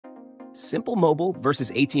Simple Mobile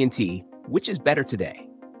versus AT&T, which is better today?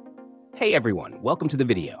 Hey everyone, welcome to the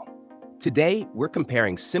video. Today, we're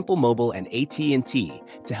comparing Simple Mobile and AT&T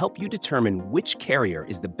to help you determine which carrier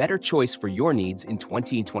is the better choice for your needs in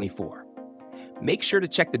 2024. Make sure to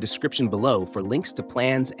check the description below for links to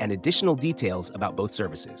plans and additional details about both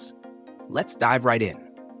services. Let's dive right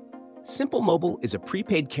in. Simple Mobile is a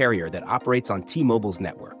prepaid carrier that operates on T-Mobile's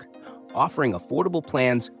network, offering affordable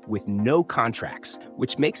plans with no contracts,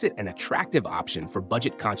 which makes it an attractive option for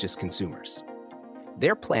budget-conscious consumers.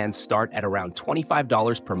 Their plans start at around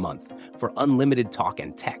 $25 per month for unlimited talk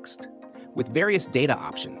and text, with various data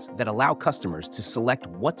options that allow customers to select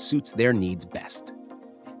what suits their needs best.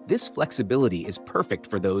 This flexibility is perfect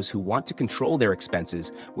for those who want to control their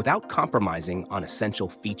expenses without compromising on essential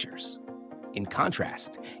features. In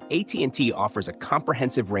contrast, AT&T offers a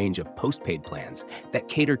comprehensive range of postpaid plans that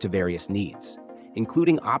cater to various needs,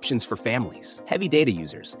 including options for families, heavy data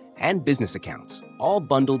users, and business accounts, all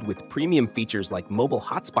bundled with premium features like mobile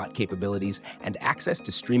hotspot capabilities and access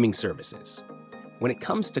to streaming services. When it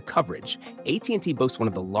comes to coverage, AT&T boasts one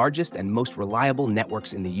of the largest and most reliable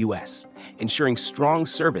networks in the U.S., ensuring strong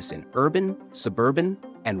service in urban, suburban,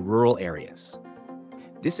 and rural areas.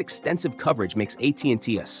 This extensive coverage makes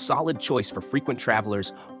AT&T a solid choice for frequent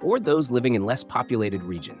travelers or those living in less populated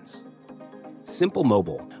regions. Simple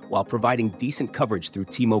Mobile, while providing decent coverage through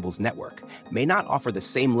T-Mobile's network, may not offer the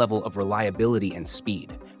same level of reliability and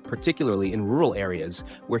speed, particularly in rural areas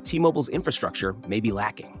where T-Mobile's infrastructure may be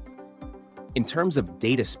lacking. In terms of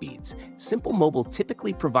data speeds, Simple Mobile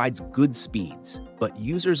typically provides good speeds, but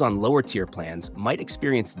users on lower-tier plans might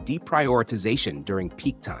experience deprioritization during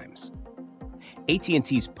peak times.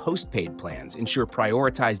 AT&T's postpaid plans ensure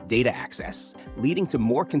prioritized data access, leading to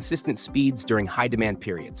more consistent speeds during high-demand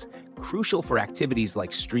periods, crucial for activities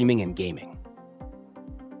like streaming and gaming.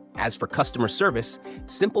 As for customer service,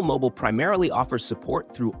 Simple Mobile primarily offers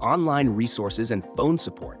support through online resources and phone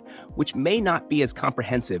support, which may not be as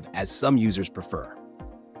comprehensive as some users prefer.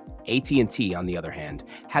 AT&T, on the other hand,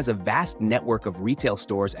 has a vast network of retail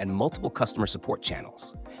stores and multiple customer support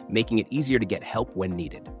channels, making it easier to get help when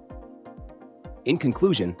needed. In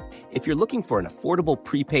conclusion, if you're looking for an affordable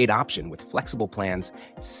prepaid option with flexible plans,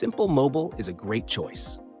 Simple Mobile is a great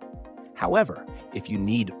choice. However, if you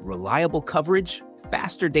need reliable coverage,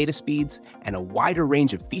 faster data speeds, and a wider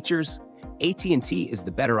range of features, AT&T is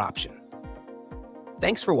the better option.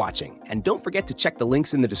 Thanks for watching, and don't forget to check the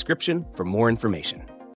links in the description for more information.